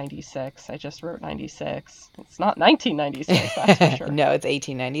 1896. I just wrote 96. It's not 1996, that's for sure. No, it's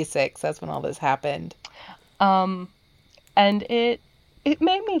 1896. That's when all this happened. And it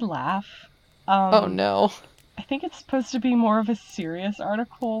made me laugh. Oh no. I think it's supposed to be more of a serious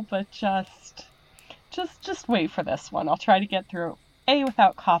article, but just wait for this one. I'll try to get through A,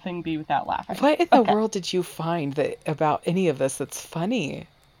 without coughing, B, without laughing. What in the world did you find that about any of this that's funny?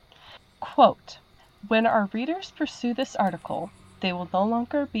 Quote, "When our readers pursue this article, there will no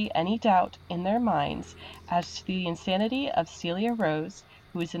longer be any doubt in their minds as to the insanity of Celia Rose,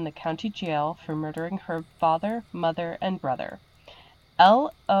 who is in the county jail for murdering her father, mother, and brother.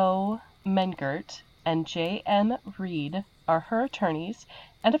 L.O. Mengert and J.M. Reed are her attorneys,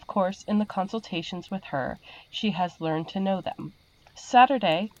 and of course, in the consultations with her, she has learned to know them.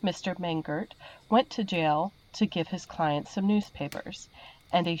 Saturday, Mr. Mengert went to jail to give his client some newspapers,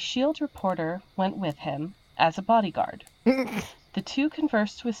 and a Shield reporter went with him as a bodyguard. The two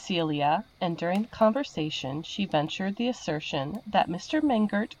conversed with Celia, and during the conversation she ventured the assertion that Mr.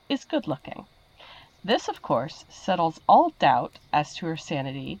 Mengert is good-looking. This, of course, settles all doubt as to her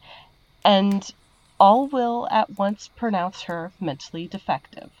sanity, and all will at once pronounce her mentally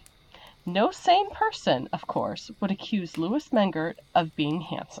defective. No sane person, of course, would accuse Louis Mengert of being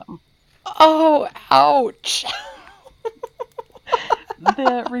handsome." Oh, ouch.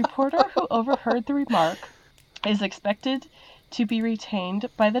 The reporter who overheard the remark is expected to be retained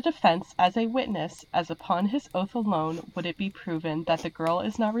by the defense as a witness, as upon his oath alone would it be proven that the girl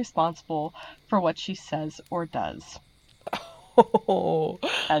is not responsible for what she says or does. Oh.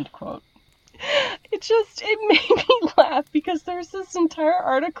 End quote. It made me laugh because there's this entire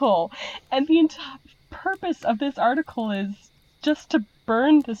article, and the entire purpose of this article is just to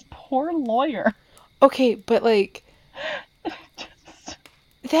burn this poor lawyer. Okay, but like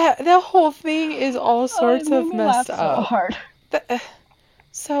that whole thing is all sorts of messed up. So hard.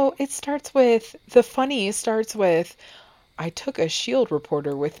 So it starts with the funny starts with, I took a Shield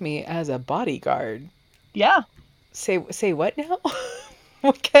reporter with me as a bodyguard. Yeah. Say what now?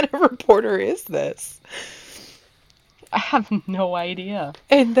 What kind of reporter is this? I have no idea.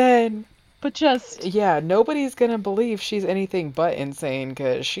 And then, but just, yeah, nobody's gonna believe she's anything but insane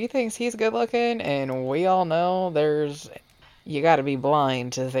because she thinks he's good looking, and we all know you gotta be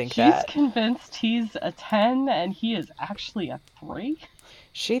blind to think that. She's convinced he's a 10 and he is actually a 3.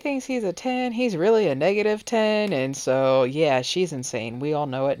 She thinks he's a 10. He's really a negative 10. And so, yeah, she's insane. We all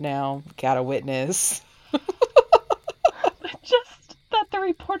know it now. Got a witness. But just that the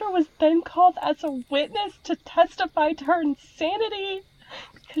reporter was then called as a witness to testify to her insanity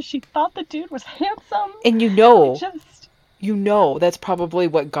because she thought the dude was handsome. And It just, that's probably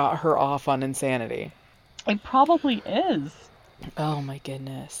what got her off on insanity. it probably is. Oh my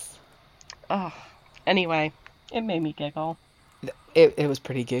goodness. Oh, anyway, it made me giggle. It was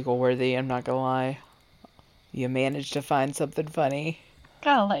pretty giggle worthy, I'm not gonna lie. You managed to find something funny.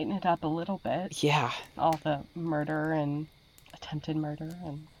 Gotta lighten it up a little bit. Yeah. All the murder and attempted murder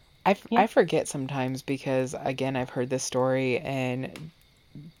and I yeah. forget sometimes because, again, I've heard this story and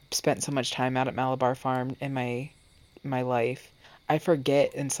spent so much time out at Malabar Farm in my life. I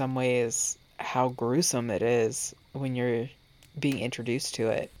forget in some ways how gruesome it is when you're being introduced to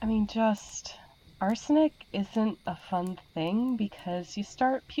it. I mean, just arsenic isn't a fun thing because you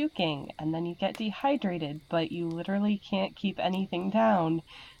start puking and then you get dehydrated, but you literally can't keep anything down,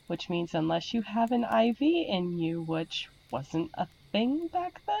 which means unless you have an IV in you, which wasn't a thing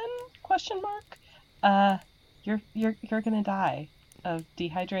back then, question mark, uh you're going to die of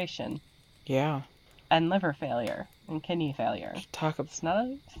dehydration Yeah. and liver failure and kidney failure. Talk It's not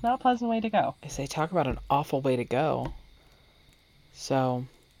a pleasant way to go. I say talk about an awful way to go. So,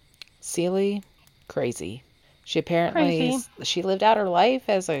 Ceely, crazy. Crazy. She lived out her life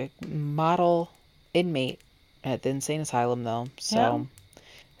as a model inmate at the insane asylum though. Yeah. So,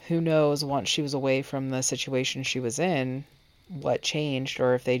 who knows once she was away from the situation she was in, what changed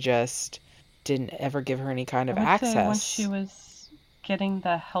or if they just didn't ever give her any kind I of would say once she access. was getting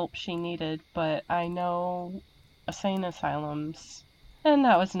the help she needed, but I know insane asylums, and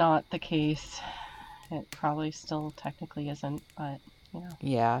that was not the case. It probably still technically isn't, but you know.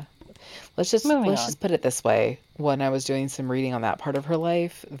 Yeah. Moving Let's on. just put it this way. When I was doing some reading on that part of her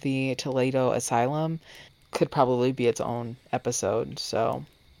life, the Toledo Asylum could probably be its own episode. So,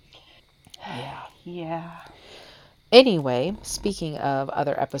 yeah. Yeah. Anyway, speaking of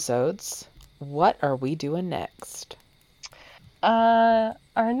other episodes, what are we doing next? Our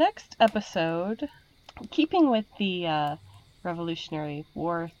next episode, keeping with the Revolutionary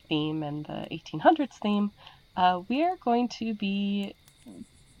War theme and the 1800s theme, we are going to be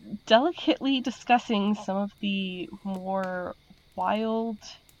delicately discussing some of the more wild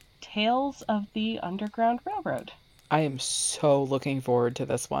tales of the Underground Railroad. I am so looking forward to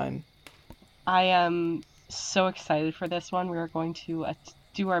this one. I am so excited for this one. We are going to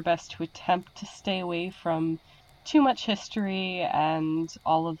do our best to attempt to stay away from too much history and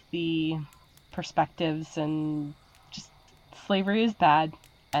all of the perspectives, and just slavery is bad,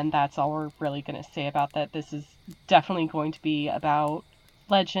 and that's all we're really going to say about that. This is definitely going to be about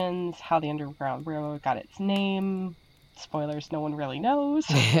legends, how the Underground Railroad got its name. Spoilers, no one really knows.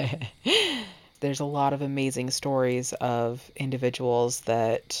 There's a lot of amazing stories of individuals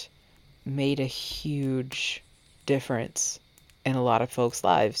that made a huge difference in a lot of folks'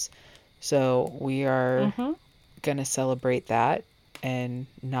 lives. So we are Mm-hmm. going to celebrate that and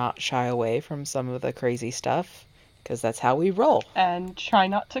not shy away from some of the crazy stuff because that's how we roll. And try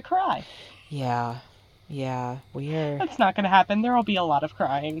not to cry. Yeah. Yeah, we are. That's not going to happen. There will be a lot of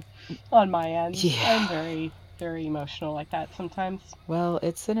crying on my end. I'm Yeah. very, very emotional like that sometimes. Well,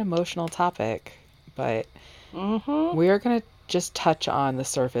 it's an emotional topic, but Mm-hmm. we are going to just touch on the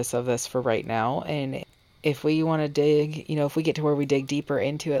surface of this for right now. And if we want to dig, if we get to where we dig deeper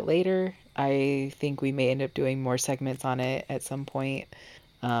into it later, I think we may end up doing more segments on it at some point.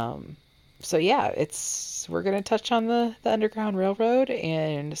 Um, so yeah, we're gonna touch on the Underground Railroad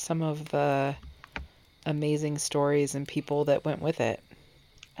and some of the amazing stories and people that went with it.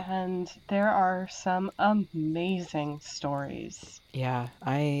 And there are some amazing stories. Yeah,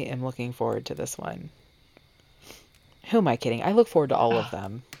 I am looking forward to this one. Who am I kidding? I look forward to all of Oh,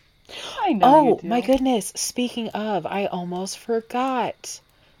 them. I know you Oh my do. goodness! Speaking of, I almost forgot.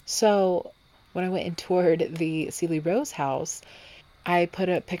 So when I went and toured the Ceely Rose house, I put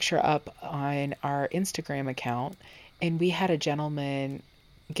a picture up on our Instagram account, and we had a gentleman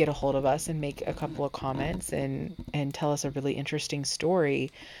get a hold of us and make a couple of comments and tell us a really interesting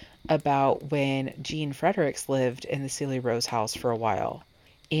story about when Jean Fredericks lived in the Ceely Rose house for a while.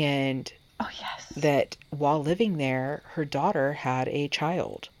 And Oh, yes. that while living there, her daughter had a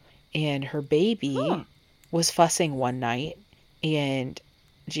child, and her baby Hmm. was fussing one night, and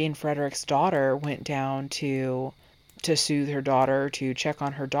Jean Frederick's daughter went down to soothe her daughter, to check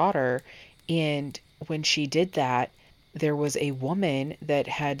on her daughter, and when she did that, there was a woman that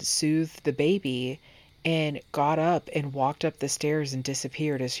had soothed the baby and got up and walked up the stairs and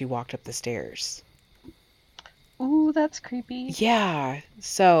disappeared as she walked up the stairs. Ooh, that's creepy. Yeah.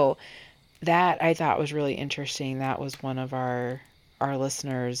 So that I thought was really interesting. That was one of our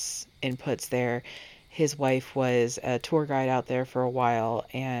listeners' inputs there. His wife was a tour guide out there for a while,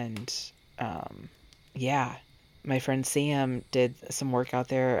 and yeah, my friend Sam did some work out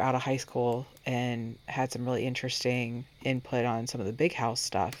there out of high school and had some really interesting input on some of the big house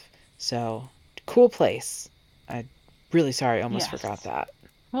stuff. So, cool place. I'm really sorry, I almost Yes. forgot that.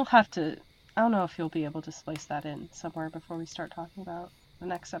 We'll have to. I don't know if you'll be able to splice that in somewhere before we start talking about the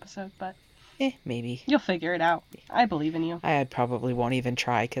next episode, but Maybe. you'll figure it out. I believe in you. I probably won't even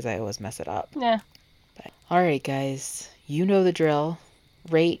try because I always mess it up. Yeah. But, all right, guys, you know the drill.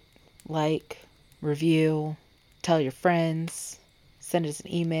 Rate, like, review, tell your friends, send us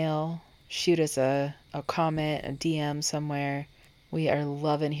an email, shoot us a comment, a DM somewhere. We are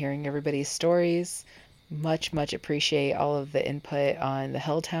loving hearing everybody's stories. Much, much appreciate all of the input on the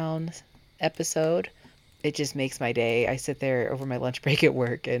Helltown episode. It just makes my day. I sit there over my lunch break at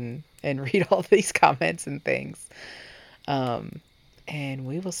work and read all these comments and things. And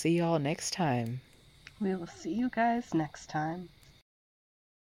we will see y'all next time. We will see you guys next time.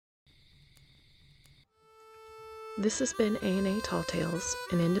 This has been A&A Tall Tales,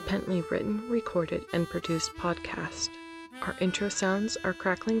 an independently written, recorded, and produced podcast. Our intro sounds are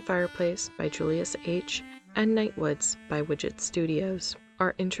Crackling Fireplace by Julius H. and Nightwoods by Widget Studios.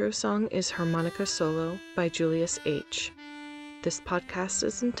 Our intro song is Harmonica Solo by Julius H. This podcast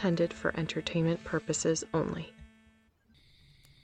is intended for entertainment purposes only.